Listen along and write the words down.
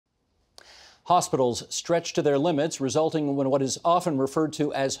Hospitals stretched to their limits, resulting in what is often referred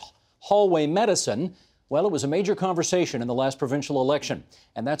to as hallway medicine. Well, it was a major conversation in the last provincial election,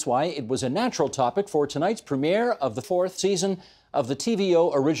 and that's why it was a natural topic for tonight's premiere of the 4th season of the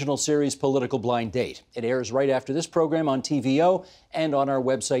TVO original series Political Blind Date. It airs right after this program on TVO and on our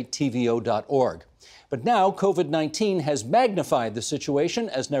website, tvo.org. But now, COVID-19 has magnified the situation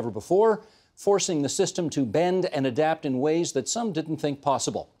as never before, forcing the system to bend and adapt in ways that some didn't think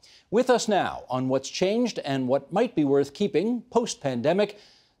possible. With us now on what's changed and what might be worth keeping post-pandemic,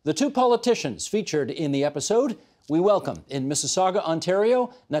 the two politicians featured in the episode. We welcome in Mississauga,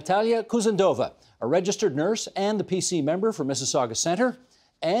 Ontario, Natalia Kusendova, a registered nurse and the PC member for Mississauga Centre,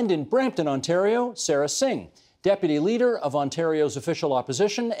 and in Brampton, Ontario, Sara Singh, Deputy Leader of Ontario's official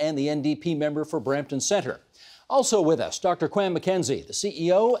opposition and the NDP member for Brampton Centre. Also with us, Dr. Kwame McKenzie, the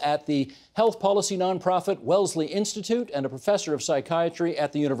CEO at the health policy nonprofit Wellesley Institute and a professor of psychiatry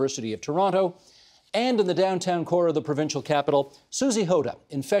at the University of Toronto. And in the downtown core of the provincial capital, Susy Hota,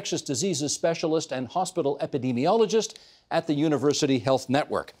 infectious diseases specialist and hospital epidemiologist at the University Health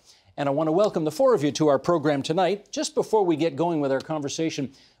Network. And I want to welcome the four of you to our program tonight. Just before we get going with our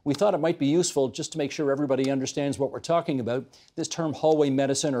conversation, we thought it might be useful just to make sure everybody understands what we're talking about. This term hallway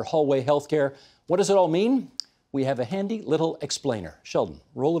medicine or hallway healthcare, what does it all mean? We have a handy little explainer. Sheldon,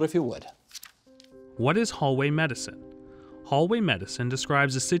 roll it if you would. What is hallway medicine? Hallway medicine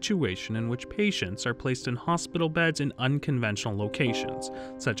describes a situation in which patients are placed in hospital beds in unconventional locations,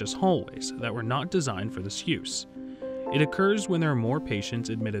 such as hallways that were not designed for this use. It occurs when there are more patients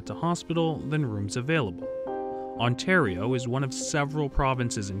admitted to hospital than rooms available. Ontario is one of several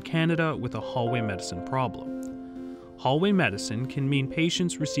provinces in Canada with a hallway medicine problem. Hallway medicine can mean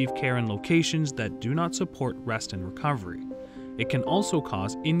patients receive care in locations that do not support rest and recovery. It can also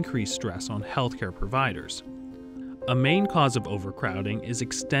cause increased stress on healthcare providers. A main cause of overcrowding is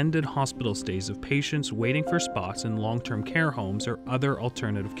extended hospital stays of patients waiting for spots in long-term care homes or other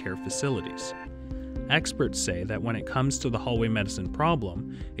alternative care facilities. Experts say that when it comes to the hallway medicine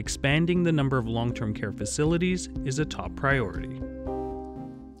problem, expanding the number of long-term care facilities is a top priority.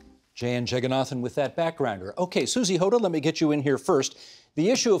 Jan Jagannathan with that backgrounder. Okay, Susy Hota, let me get you in here first.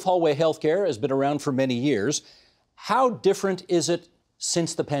 The issue of hallway healthcare has been around for many years. How different is it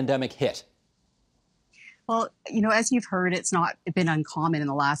since the pandemic hit? Well, as you've heard, it's not been uncommon in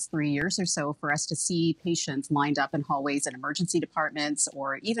the last 3 years or so for us to see patients lined up in hallways in emergency departments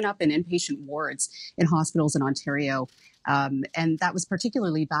or even up in inpatient wards in hospitals in Ontario. And that was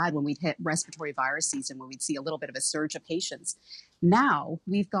particularly bad when we'd hit respiratory virus season, when we'd see a little bit of a surge of patients. Now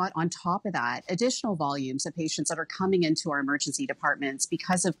we've got on top of that additional volumes of patients that are coming into our emergency departments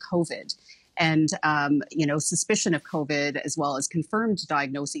because of COVID and, suspicion of COVID as well as confirmed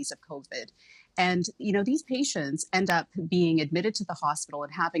diagnoses of COVID. And, these patients end up being admitted to the hospital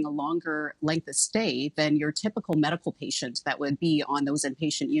and having a longer length of stay than your typical medical patient that would be on those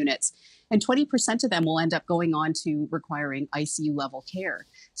inpatient units. And 20% of them will end up going on to requiring ICU level care.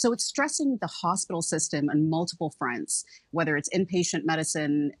 So it's stressing the hospital system on multiple fronts, whether it's inpatient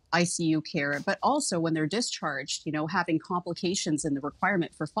medicine, ICU care, but also when they're discharged, having complications in the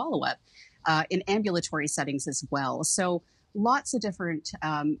requirement for follow-up in ambulatory settings as well. So lots of different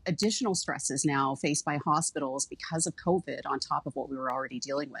additional stresses now faced by hospitals because of COVID on top of what we were already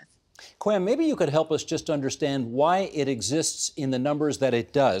dealing with. Kwame, maybe you could help us just understand why it exists in the numbers that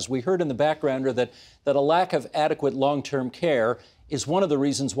it does. We heard in the backgrounder that a lack of adequate long-term care is one of the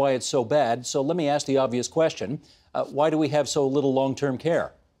reasons why it's so bad. So let me ask the obvious question. Why do we have so little long-term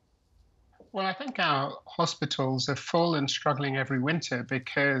care? Well, I think our hospitals are full and struggling every winter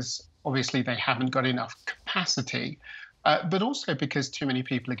because obviously they haven't got enough capacity. But also because too many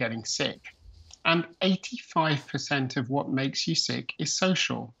people are getting sick. And 85% of what makes you sick is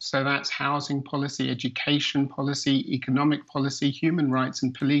social. So that's housing policy, education policy, economic policy, human rights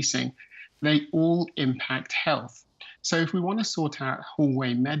and policing. They all impact health. So if we want to sort out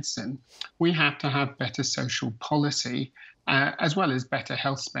hallway medicine, we have to have better social policy as well as better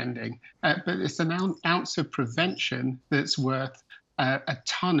health spending. But it's an ounce of prevention that's worth a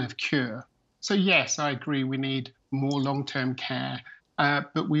ton of cure. So yes, I agree, we need more long-term care,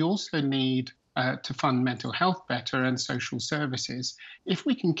 but we also need to fund mental health better and social services. If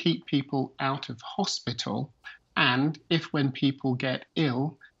we can keep people out of hospital, and if when people get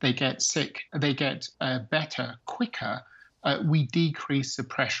ill, they get sick, they get better quicker, we decrease the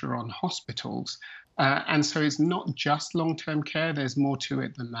pressure on hospitals. And so it's not just long-term care, there's more to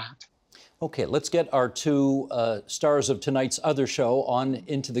it than that. Okay, let's get our two stars of tonight's other show on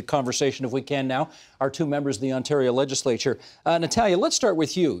into the conversation if we can now. Our two members of the Ontario Legislature. Natalia, let's start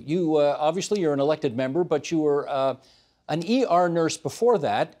with you. You obviously you're an elected member, but you were an ER nurse before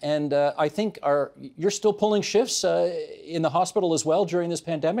that, and I think you're still pulling shifts in the hospital as well during this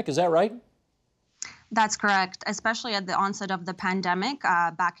pandemic. Is that right? That's correct. Especially at the onset of the pandemic,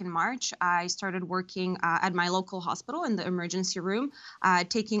 back in March, I started working at my local hospital in the emergency room,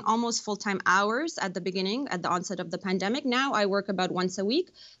 taking almost full-time hours at the beginning, at the onset of the pandemic. Now I work about once a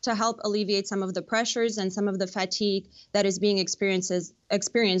week to help alleviate some of the pressures and some of the fatigue that is being experienced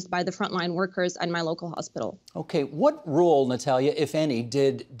by the frontline workers at my local hospital. Okay, what role, Natalia, if any,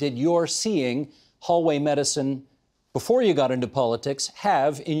 did your seeing hallway medicine before you got into politics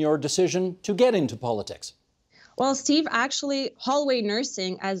have in your decision to get into politics? Well, Steve, actually, hallway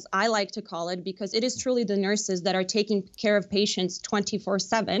nursing, as I like to call it, because it is truly the nurses that are taking care of patients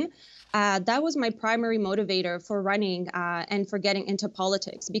 24/7. That was my primary motivator for running and for getting into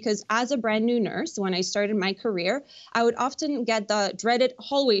politics, because as a brand new nurse, when I started my career, I would often get the dreaded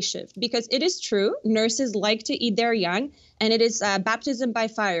hallway shift, because it is true, nurses like to eat their young, and it is baptism by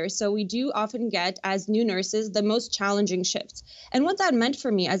fire. So we do often get, as new nurses, the most challenging shifts. And what that meant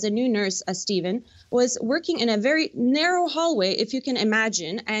for me as a new nurse, Stephen, was working in a very narrow hallway, if you can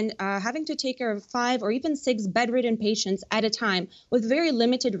imagine, and having to take care of 5 or even 6 bedridden patients at a time with very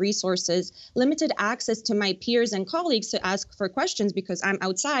limited resources, limited access to my peers and colleagues to ask for questions because I'm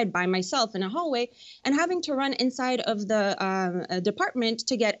outside by myself in a hallway, and having to run inside of the department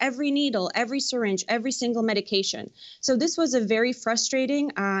to get every needle, every syringe, every single medication. So this was a very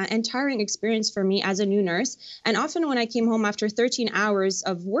frustrating and tiring experience for me as a new nurse. And often when I came home after 13 hours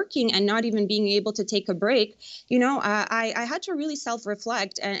of working and not even being able to take a break, you know, I had to really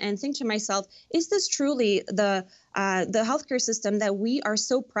self-reflect and think to myself, is this truly the healthcare system that we are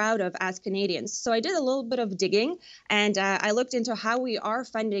so proud of as Canadians? So I did a little bit of digging, and I looked into how we are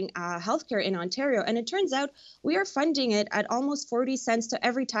funding healthcare in Ontario, and it turns out we are funding it at almost 40 cents to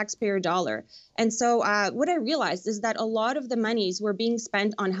every taxpayer dollar. And so what I realized is that a lot of the monies were being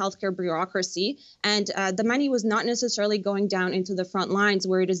spent on healthcare bureaucracy, and the money was not necessarily going down into the front lines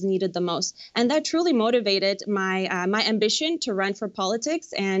where it is needed the most. And that truly motivated my ambition to run for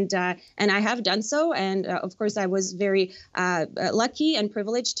politics, and I have done so. And of course, I was very lucky and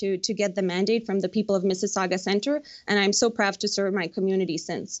privileged to get the mandate from the people of Mississauga Centre, and I'm so proud to serve my community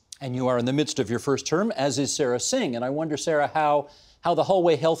since. And you are in the midst of your first term, as is Sara Singh. And I wonder, Sara, how the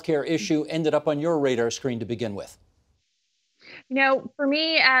hallway healthcare issue ended up on your radar screen to begin with. You know, for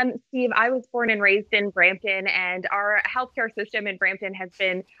me, Steve, I was born and raised in Brampton, and our healthcare system in Brampton has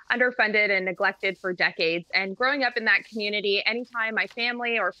been underfunded and neglected for decades. And growing up in that community, anytime my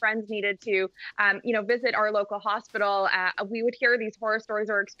family or friends needed to, visit our local hospital, we would hear these horror stories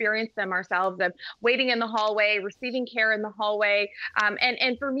or experience them ourselves of waiting in the hallway, receiving care in the hallway.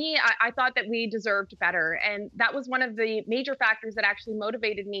 And for me, I thought that we deserved better. And that was one of the major factors that actually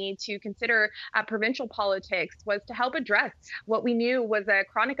motivated me to consider provincial politics, was to help address what we knew was a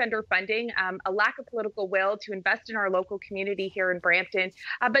chronic underfunding, a lack of political will to invest in our local community here in Brampton,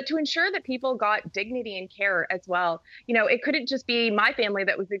 but to ensure that people got dignity and care as well. You know, it couldn't just be my family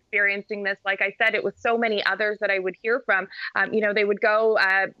that was experiencing this. Like I said, it was so many others that I would hear from. They would go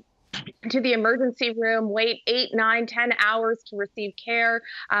to the emergency room, wait 8, 9, 10 hours to receive care,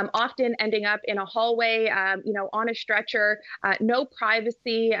 often ending up in a hallway, on a stretcher, no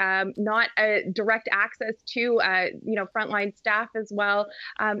privacy, not direct access to, frontline staff as well.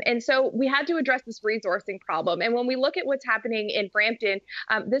 And so we had to address this resourcing problem. And when we look at what's happening in Brampton,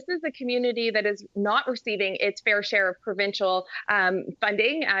 this is a community that is not receiving its fair share of provincial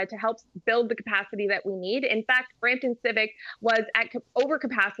funding to help build the capacity that we need. In fact, Brampton Civic was at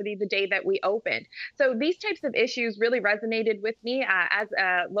overcapacity the day that we opened. So these types of issues really resonated with me as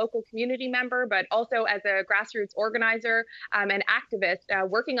a local community member, but also as a grassroots organizer and activist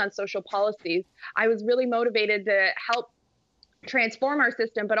working on social policies. I was really motivated to help transform our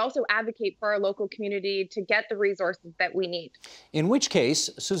system, but also advocate for our local community to get the resources that we need. In which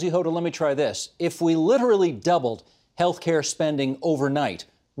case, Susy Hota, let me try this. If we literally doubled healthcare spending overnight,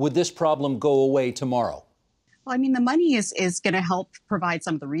 would this problem go away tomorrow? Well, I mean, the money is going to help provide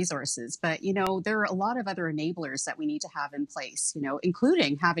some of the resources, but, there are a lot of other enablers that we need to have in place,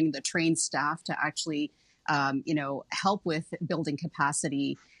 including having the trained staff to actually, help with building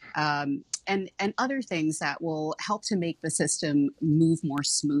capacity and other things that will help to make the system move more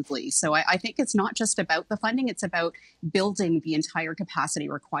smoothly. So I think it's not just about the funding, it's about building the entire capacity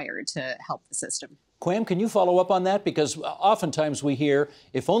required to help the system. Kwame, can you follow up on that? Because oftentimes we hear,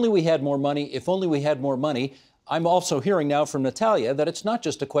 if only we had more money, if only we had more money. I'm also hearing now from Natalia that it's not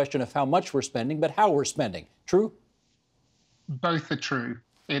just a question of how much we're spending, but how we're spending. True? Both are true.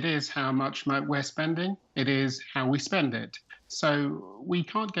 It is how much we're spending. It is how we spend it. So we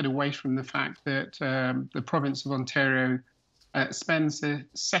can't get away from the fact that the province of Ontario spends the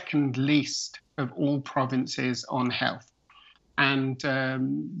second least of all provinces on health. And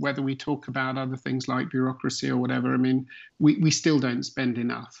whether we talk about other things like bureaucracy or whatever, I mean, we still don't spend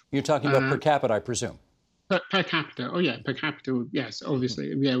enough. You're talking about per capita, I presume. Per capita, oh yeah, per capita, yes,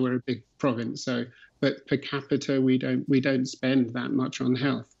 obviously, yeah, we're a big province, so, but per capita, we don't spend that much on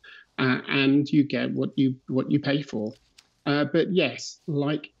health, and you get what you pay for. But yes,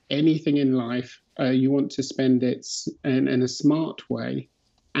 like anything in life, you want to spend it in a smart way,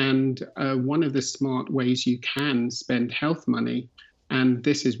 and one of the smart ways you can spend health money, and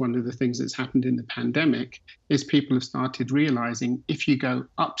this is one of the things that's happened in the pandemic, is people have started realizing if you go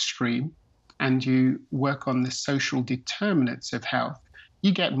upstream and you work on the social determinants of health,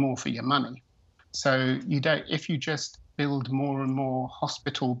 you get more for your money. So if you just build more and more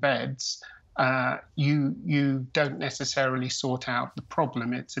hospital beds, you don't necessarily sort out the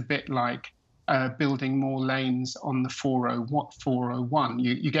problem. It's a bit like building more lanes on the 401.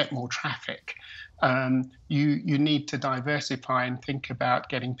 You get more traffic. You need to diversify and think about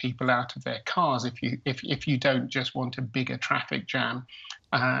getting people out of their cars if you don't just want a bigger traffic jam.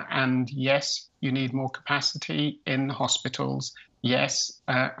 And yes, you need more capacity in the hospitals. Yes,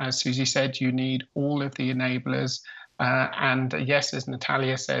 as Susy said, you need all of the enablers. And yes, as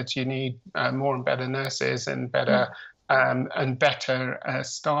Natalia said, you need more and better nurses and better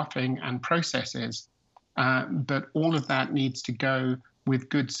staffing and processes. But all of that needs to go with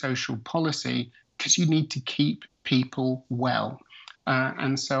good social policy because you need to keep people well.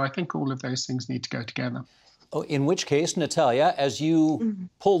 And so I think all of those things need to go together. Oh, in which case, Natalia, as you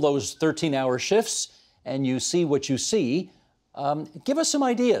pull those 13-hour shifts and you see what you see, give us some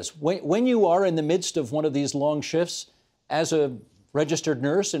ideas. When you are in the midst of one of these long shifts, as a registered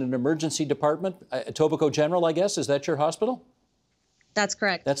nurse in an emergency department, Etobicoke General, I guess, is that your hospital? That's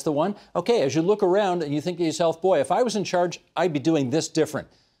correct. That's the one? Okay, as you look around and you think to yourself, boy, if I was in charge, I'd be doing this different.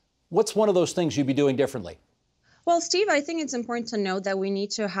 What's one of those things you'd be doing differently? Well, Steve, I think it's important to note that we need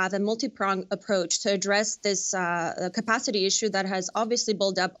to have a multi-pronged approach to address this capacity issue that has obviously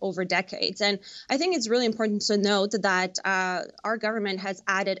built up over decades. And I think it's really important to note that our government has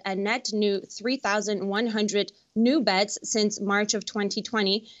added a net new 3,100 new beds since March of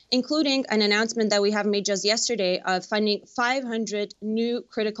 2020, including an announcement that we have made just yesterday of funding 500 new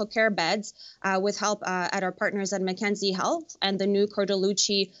critical care beds with help at our partners at McKenzie Health and the new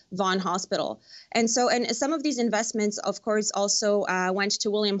Cordellucci Vaughan Hospital. And some of these investments, of course, also went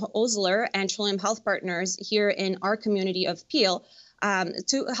to William Osler and Trillium Health Partners here in our community of Peel,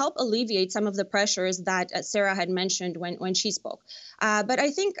 to help alleviate some of the pressures that Sara had mentioned when she spoke. But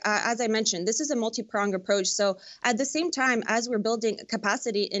I think, as I mentioned, this is a multi-pronged approach. So at the same time, as we're building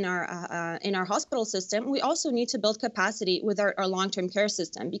capacity in our hospital system, we also need to build capacity with our long-term care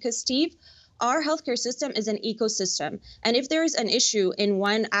system. Because, Steve, our healthcare system is an ecosystem. And if there is an issue in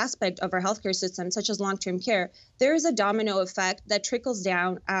one aspect of our healthcare system, such as long-term care, there is a domino effect that trickles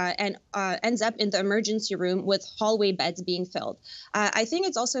down and ends up in the emergency room with hallway beds being filled. I think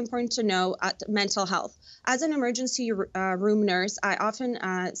it's also important to know mental health. As an emergency room nurse, I often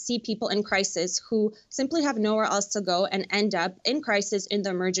see people in crisis who simply have nowhere else to go and end up in crisis in the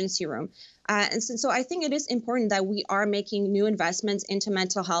emergency room. And so I think it is important that we are making new investments into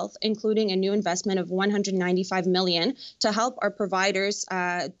mental health, including a new investment of $195 million to help our providers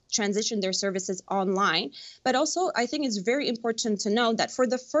transition their services online. But also, I think it's very important to know that for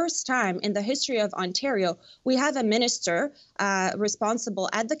the first time in the history of Ontario, we have a minister responsible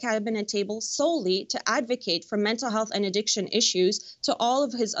at the cabinet table solely to advocate for mental health and addiction issues to all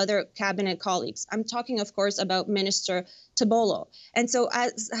of his other cabinet colleagues. I'm talking, of course, about Minister Tabolo. And so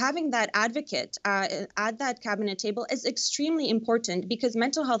as having that advocate at that cabinet table is extremely important because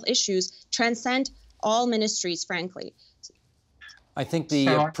mental health issues transcend all ministries, frankly. I think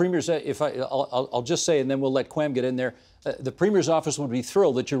the Premier's, I'll just say, and then we'll let Kwame get in there, the Premier's office would be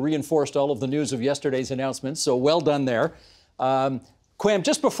thrilled that you reinforced all of the news of yesterday's announcements, so well done there. Kwame,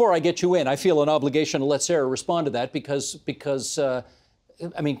 just before I get you in, I feel an obligation to let Sara respond to that because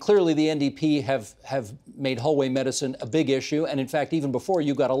I mean, clearly the NDP have made hallway medicine a big issue. And in fact, even before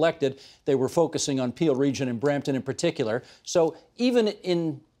you got elected, they were focusing on Peel Region and Brampton in particular. So even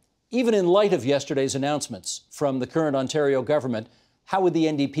in light of yesterday's announcements from the current Ontario government, how would the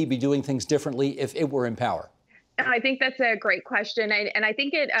NDP be doing things differently if it were in power? I think that's a great question, and I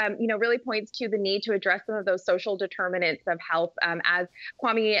think it, really points to the need to address some of those social determinants of health. As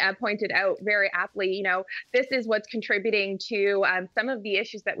Kwame pointed out very aptly, this is what's contributing to some of the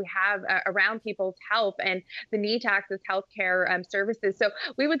issues that we have around people's health and the need to access healthcare services. So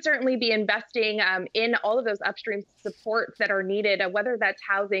we would certainly be investing in all of those upstream supports that are needed, whether that's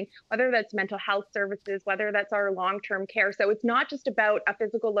housing, whether that's mental health services, whether that's our long-term care. So it's not just about a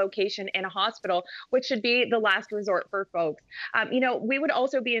physical location in a hospital, which should be the last resort for folks. We would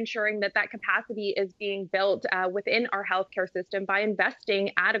also be ensuring that capacity is being built within our healthcare system by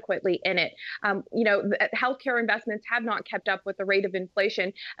investing adequately in it. Healthcare investments have not kept up with the rate of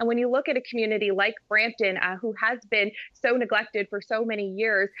inflation. And when you look at a community like Brampton, who has been so neglected for so many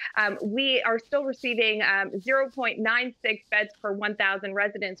years, we are still receiving 0.96 beds per 1,000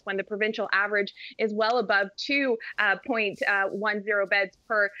 residents when the provincial average is well above 2.10 beds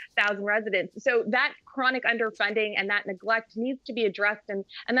per 1,000 residents. So that chronic underfunding and that neglect needs to be addressed. And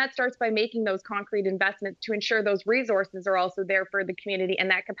that starts by making those concrete investments to ensure those resources are also there for the community and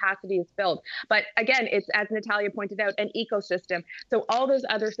that capacity is built. But again, it's, as Natalia pointed out, an ecosystem. So all those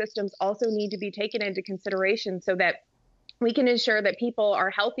other systems also need to be taken into consideration so that we can ensure that people are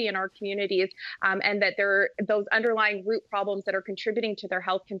healthy in our communities and that those underlying root problems that are contributing to their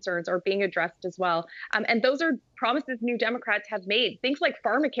health concerns are being addressed as well. And those are promises New Democrats have made. Things like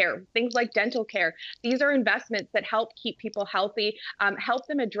pharmacare, things like dental care. These are investments that help keep people healthy, help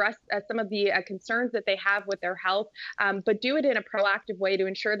them address some of the concerns that they have with their health, but do it in a proactive way to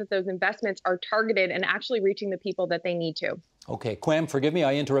ensure that those investments are targeted and actually reaching the people that they need to. Okay, Kwame, forgive me,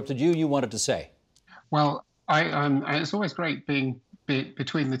 I interrupted you. You wanted to say. Well, it's always great being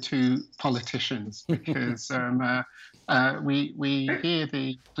between the two politicians because we hear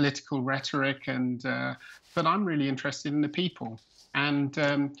the political rhetoric, but I'm really interested in the people. And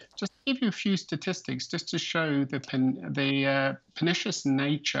just to give you a few statistics, just to show the pernicious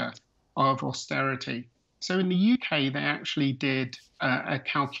nature of austerity. So in the UK, they actually did a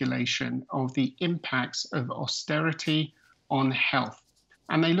calculation of the impacts of austerity on health,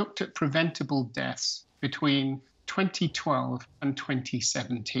 and they looked at preventable deaths between 2012 and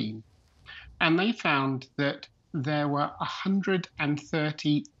 2017. And they found that there were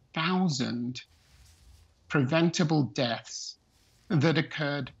 130,000 preventable deaths that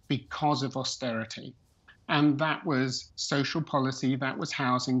occurred because of austerity. And that was social policy, that was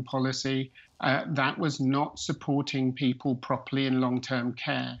housing policy, that was not supporting people properly in long-term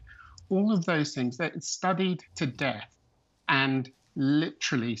care. All of those things that studied to death, and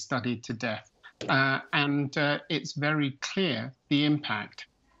literally studied to death. It's very clear the impact.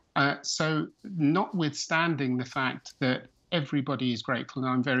 So notwithstanding the fact that everybody is grateful,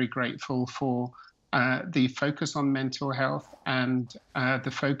 and I'm very grateful for the focus on mental health and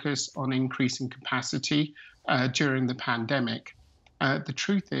the focus on increasing capacity during the pandemic, the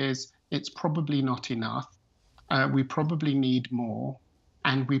truth is it's probably not enough. We probably need more,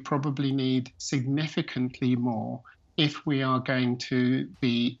 and we probably need significantly more if we are going to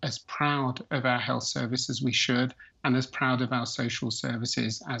be as proud of our health service as we should and as proud of our social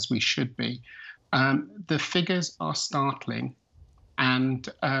services as we should be. The figures are startling. And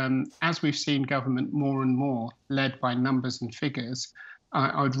as we've seen government more and more led by numbers and figures,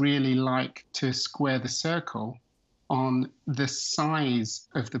 I would really like to square the circle on the size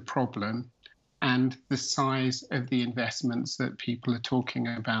of the problem and the size of the investments that people are talking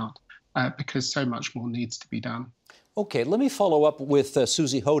about, because so much more needs to be done. Okay, let me follow up with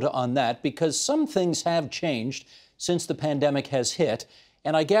Susy Hota on that, because some things have changed since the pandemic has hit.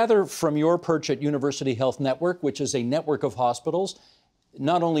 And I gather from your perch at University Health Network, which is a network of hospitals,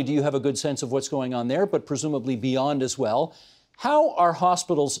 not only do you have a good sense of what's going on there, but presumably beyond as well. How are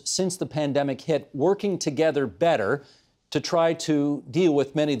hospitals, since the pandemic hit, working together better to try to deal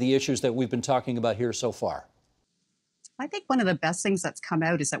with many of the issues that we've been talking about here so far? I think one of the best things that's come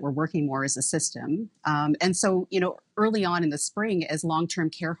out is that we're working more as a system. And so, early on in the spring, as long-term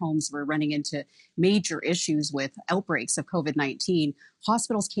care homes were running into major issues with outbreaks of COVID-19,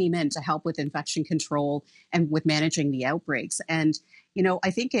 hospitals came in to help with infection control and with managing the outbreaks. And, I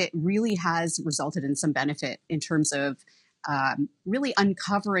think it really has resulted in some benefit in terms of really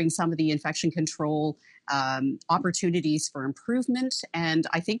uncovering some of the infection control opportunities for improvement. And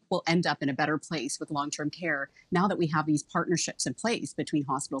I think we'll end up in a better place with long-term care now that we have these partnerships in place between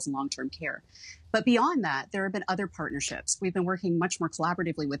hospitals and long-term care. But beyond that, there have been other partnerships. We've been working much more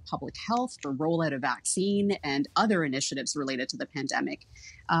collaboratively with public health for rollout of vaccine and other initiatives related to the pandemic,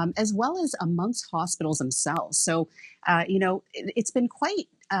 as well as amongst hospitals themselves. So, it's been quite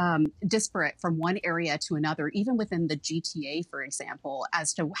disparate from one area to another, even within the GTA, for example,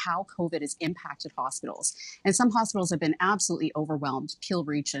 as to how COVID has impacted hospitals. hospitals. And some hospitals have been absolutely overwhelmed, Peel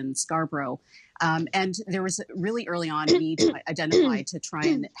Region, Scarborough. And there was really early on a need identified to try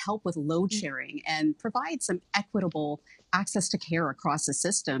and help with load sharing and provide some equitable access to care across the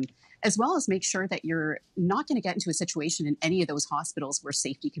system, as well as make sure that you're not going to get into a situation in any of those hospitals where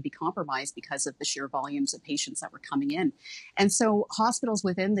safety could be compromised because of the sheer volumes of patients that were coming in. And so hospitals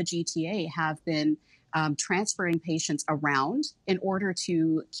within the GTA have been transferring patients around in order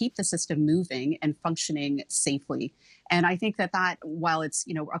to keep the system moving and functioning safely. And I think that while it's,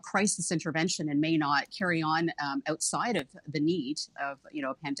 a crisis intervention and may not carry on outside of the need of,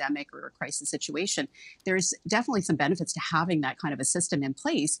 a pandemic or a crisis situation, there's definitely some benefits to having that kind of a system in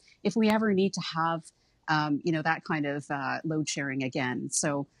place if we ever need to have, that kind of load sharing again.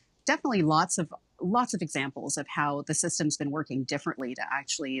 So definitely lots of examples of how the system's been working differently to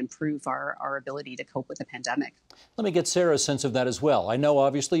actually improve our ability to cope with the pandemic. Let me get Sara's sense of that as well. I know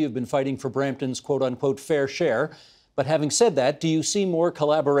obviously you've been fighting for Brampton's quote-unquote fair share. But having said that, do you see more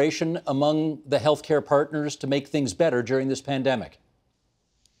collaboration among the healthcare partners to make things better during this pandemic?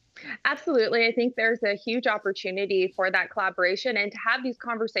 Absolutely. I think there's a huge opportunity for that collaboration and to have these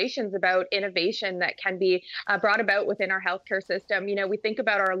conversations about innovation that can be brought about within our healthcare system. We think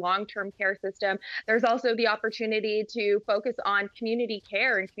about our long-term care system. There's also the opportunity to focus on community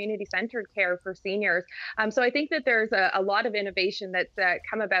care and community-centered care for seniors. So I think that there's a lot of innovation that's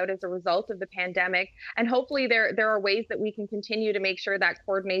come about as a result of the pandemic. And hopefully there are ways that we can continue to make sure that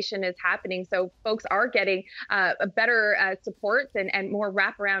coordination is happening so folks are getting better supports and more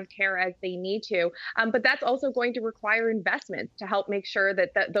wraparound care as they need to. But that's also going to require investments to help make sure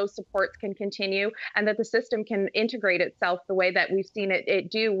that those supports can continue and that the system can integrate itself the way that we've seen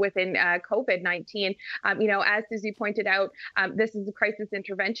it do within COVID-19. As Susy pointed out, this is a crisis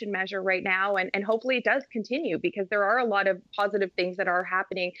intervention measure right now, and hopefully it does continue because there are a lot of positive things that are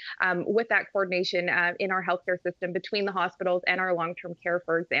happening with that coordination in our healthcare system between the hospitals and our long-term care,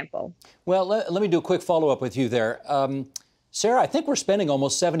 for example. Well, let me do a quick follow-up with you there. Sara, I think we're spending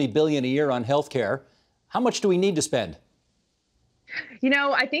almost $70 billion a year on health care. How much do we need to spend?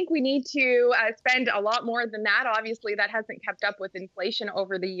 I think we need to spend a lot more than that. Obviously, that hasn't kept up with inflation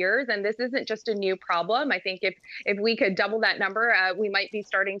over the years, and this isn't just a new problem. I think if we could double that number, we might be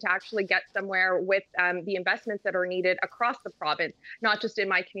starting to actually get somewhere with the investments that are needed across the province, not just in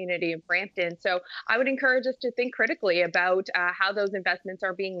my community of Brampton. So I would encourage us to think critically about how those investments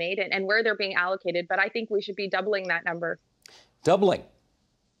are being made and where they're being allocated. But I think we should be doubling that number. Doubling?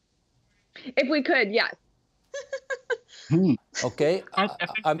 If we could, yes. Okay,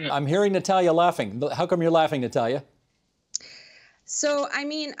 I'm hearing Natalia laughing. How come you're laughing, Natalia? So,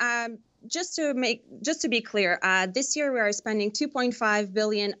 just to be clear, this year we are spending $2.5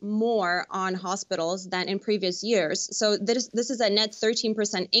 billion more on hospitals than in previous years. So this is a net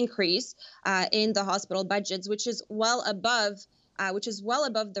 13% increase in the hospital budgets, which is well above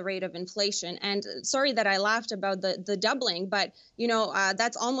the rate of inflation. And sorry that I laughed about the doubling, but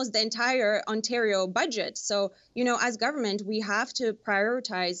that's almost the entire Ontario budget. So as government, we have to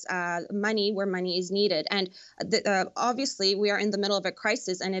prioritize money where money is needed. And obviously, we are in the middle of a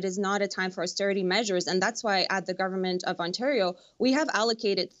crisis, and it is not a time for austerity measures. And that's why at the government of Ontario, we have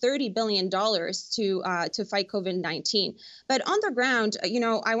allocated $30 billion to fight COVID-19. But on the ground,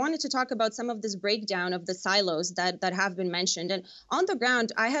 I wanted to talk about some of this breakdown of the silos that have been mentioned. And on the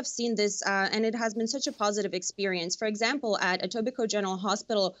ground, I have seen this, and it has been such a positive experience. For example, at Etobicoke General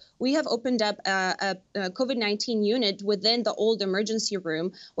Hospital, we have opened up a COVID-19 unit within the old emergency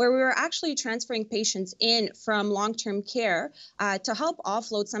room where we were actually transferring patients in from long-term care to help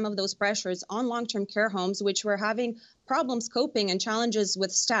offload some of those pressures on long-term care homes, which were having problems coping and challenges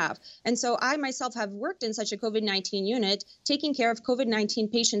with staff. And so I myself have worked in such a COVID-19 unit, taking care of COVID-19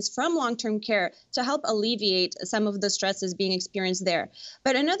 patients from long-term care to help alleviate some of the stresses being experienced there.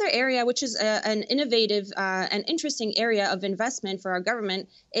 But another area, which is an innovative and interesting area of investment for our government,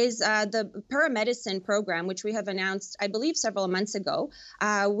 is the paramedicine program, which we have announced, I believe, several months ago,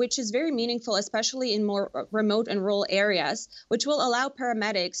 which is very meaningful, especially in more remote and rural areas, which will allow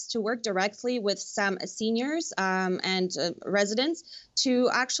paramedics to work directly with some seniors and residents to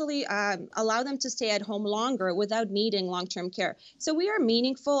actually allow them to stay at home longer without needing long-term care. So we are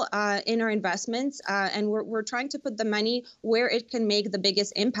meaningful in our investments, and we're trying to put the money where it can make the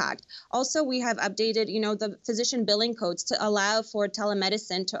biggest impact. Also, we have updated, the physician billing codes to allow for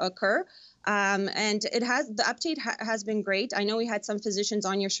telemedicine to occur. And the update has been great. I know we had some physicians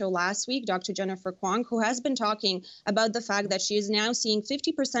on your show last week, Dr. Jennifer Kwong, who has been talking about the fact that she is now seeing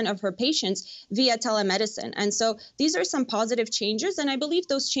 50% of her patients via telemedicine. And so these are some positive changes, and I believe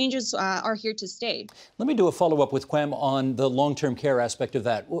those changes are here to stay. Let me do a follow-up with Kwame on the long-term care aspect of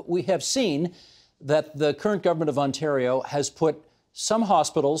that. We have seen that the current government of Ontario has put some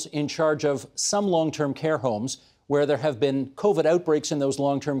hospitals in charge of some long-term care homes where there have been COVID outbreaks in those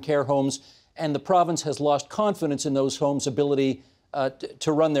long-term care homes, and the province has lost confidence in those homes' ability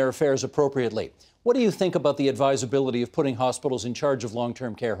to run their affairs appropriately. What do you think about the advisability of putting hospitals in charge of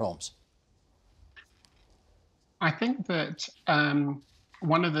long-term care homes? I think that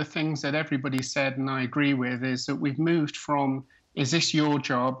one of the things that everybody said, and I agree with, is that we've moved from, is this your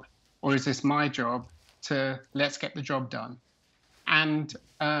job or is this my job, to let's get the job done. And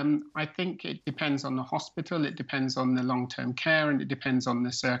I think it depends on the hospital, it depends on the long-term care, and it depends on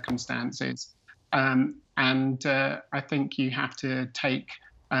the circumstances. I think you have to take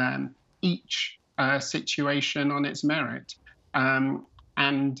each situation on its merit.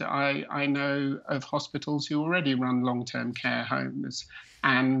 And I know of hospitals who already run long-term care homes,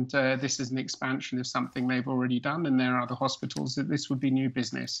 and this is an expansion of something they've already done, and there are other hospitals that this would be new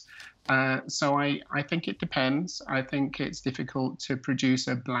business. So I think it depends. I think it's difficult to produce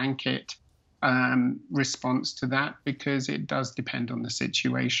a blanket response to that because it does depend on the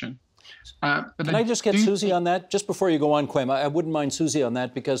situation. Can I just get Susy on that? Just before you go on, Kwame, I wouldn't mind Susy on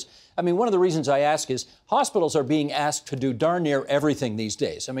that because, I mean, one of the reasons I ask is hospitals are being asked to do darn near everything these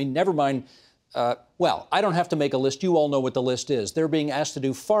days. I mean, never mind, well, I don't have to make a list. You all know what the list is. They're being asked to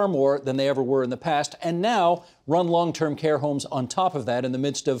do far more than they ever were in the past, and now run long-term care homes on top of that in the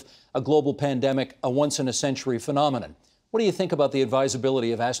midst of a global pandemic, a once-in-a-century phenomenon. What do you think about the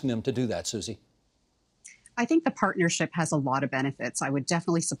advisability of asking them to do that, Susy? I think the partnership has a lot of benefits. I would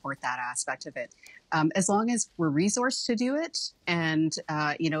definitely support that aspect of it. As long as we're resourced to do it and,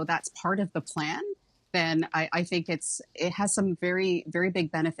 that's part of the plan, then I think it has some very, very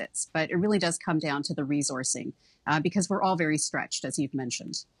big benefits. But it really does come down to the resourcing because we're all very stretched, as you've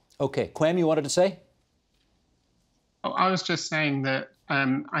mentioned. Okay. Kwame, you wanted to say? Oh, I was just saying that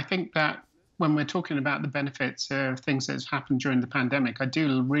I think that when we're talking about the benefits of things that have happened during the pandemic, I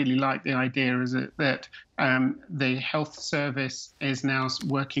do really like the idea that the health service is now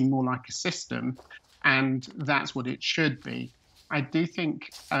working more like a system, and that's what it should be. I do think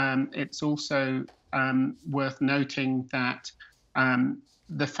it's also worth noting that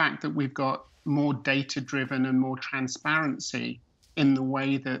the fact that we've got more data-driven and more transparency in the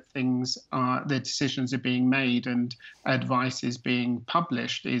way that the decisions are being made and advice is being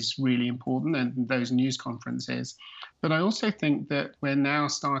published is really important, and those news conferences. But I also think that we're now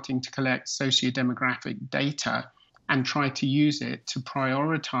starting to collect socio-demographic data and try to use it to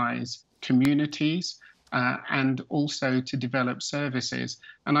prioritize communities and also to develop services.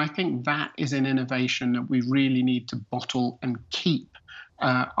 And I think that is an innovation that we really need to bottle and keep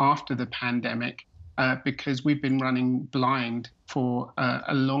after the pandemic. Because we've been running blind for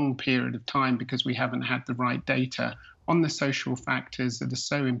a long period of time because we haven't had the right data on the social factors that are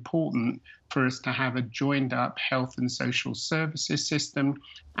so important for us to have a joined up health and social services system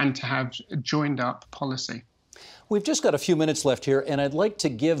and to have joined up policy. We've just got a few minutes left here, and I'd like to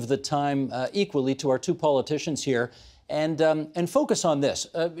give the time equally to our two politicians here and focus on this.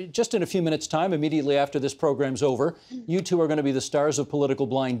 Just in a few minutes' time, immediately after this program's over, you two are going to be the stars of Political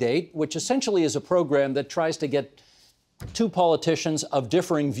Blind Date, which essentially is a program that tries to get two politicians of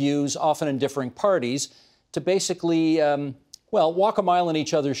differing views, often in differing parties, to basically, walk a mile in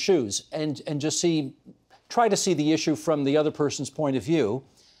each other's shoes and just try to see the issue from the other person's point of view.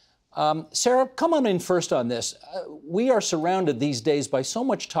 Sara, come on in first on this. We are surrounded these days by so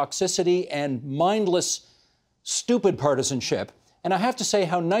much toxicity and mindless, stupid partisanship, and I have to say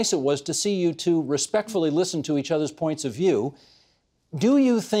how nice it was to see you two respectfully listen to each other's points of view. Do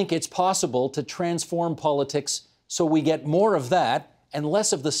you think it's possible to transform politics so we get more of that and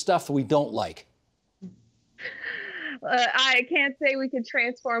less of the stuff we don't like? I can't say we could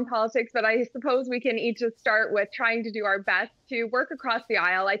transform politics, but I suppose we can each just start with trying to do our best to work across the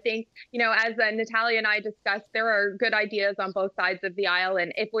aisle. I think, as Natalia and I discussed, there are good ideas on both sides of the aisle.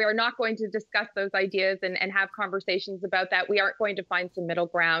 And if we are not going to discuss those ideas and have conversations about that, we aren't going to find some middle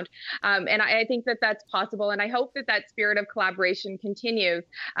ground. And I think that that's possible. And I hope that that spirit of collaboration continues.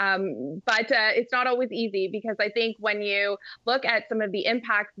 But it's not always easy because I think when you look at some of the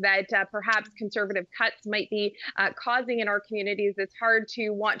impacts that perhaps conservative cuts might be causing in our communities, it's hard to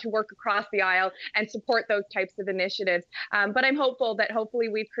want to work across the aisle and support those types of initiatives. But I'm hopeful that hopefully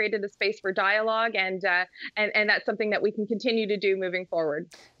we've created a space for dialogue and that's something that we can continue to do moving forward.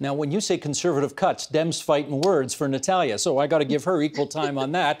 Now, when you say conservative cuts, Dems fight in words for Natalia, so I got to give her equal time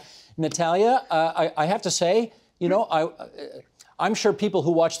on that. Natalia, I have to say, I'm sure people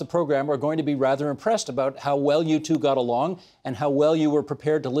who watch the program are going to be rather impressed about how well you two got along and how well you were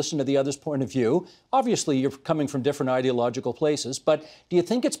prepared to listen to the other's point of view. Obviously, you're coming from different ideological places, but do you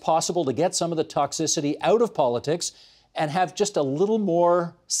think it's possible to get some of the toxicity out of politics and have just a little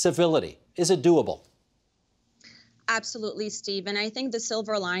more civility? Is it doable? Absolutely, Steve. And I think the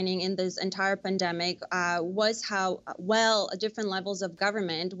silver lining in this entire pandemic was how well different levels of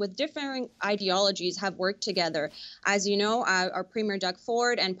government with different ideologies have worked together. As you know, our Premier Doug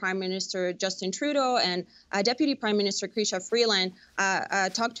Ford and Prime Minister Justin Trudeau and Deputy Prime Minister Chrystia Freeland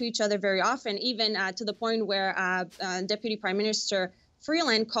talk to each other very often, even to the point where Deputy Prime Minister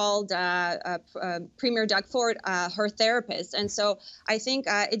Freeland called Premier Doug Ford her therapist. And so I think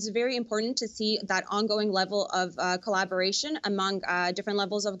it's very important to see that ongoing level of collaboration among different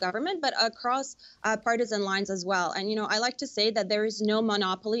levels of government, but across partisan lines as well. And, I like to say that there is no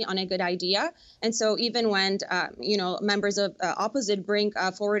monopoly on a good idea. And so even when, members of opposite bring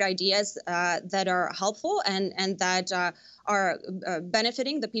forward ideas that are helpful and that are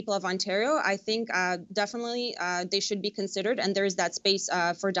benefiting the people of Ontario, I think definitely they should be considered, and there's that space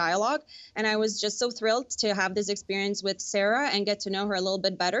for dialogue. And I was just so thrilled to have this experience with Sara and get to know her a little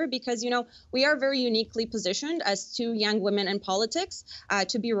bit better because, we are very uniquely positioned as two young women in politics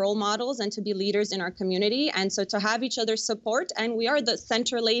to be role models and to be leaders in our community. And so to have each other's support, and we are the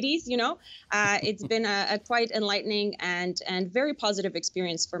center ladies, it's been a quite enlightening and very positive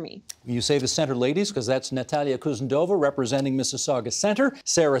experience for me. You say the center ladies because that's Natalia Kusendova representing Mississauga Centre,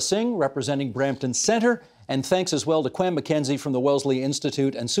 Sara Singh representing Brampton Centre, and thanks as well to Kwame McKenzie from the Wellesley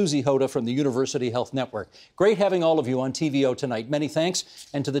Institute and Susy Hota from the University Health Network. Great having all of you on TVO tonight. Many thanks.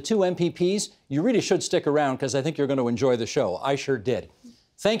 And to the two MPPs, you really should stick around because I think you're going to enjoy the show. I sure did.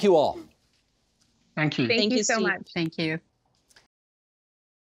 Thank you all. Thank you. Thank you so much. Thank you.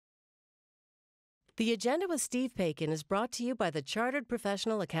 The Agenda with Steve Paikin is brought to you by the Chartered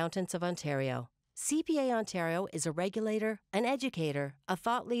Professional Accountants of Ontario. CPA Ontario is a regulator, an educator, a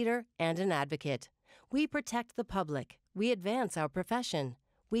thought leader, and an advocate. We protect the public. We advance our profession.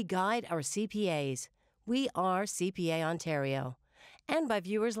 We guide our CPAs. We are CPA Ontario. And by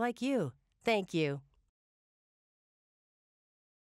viewers like you. Thank you.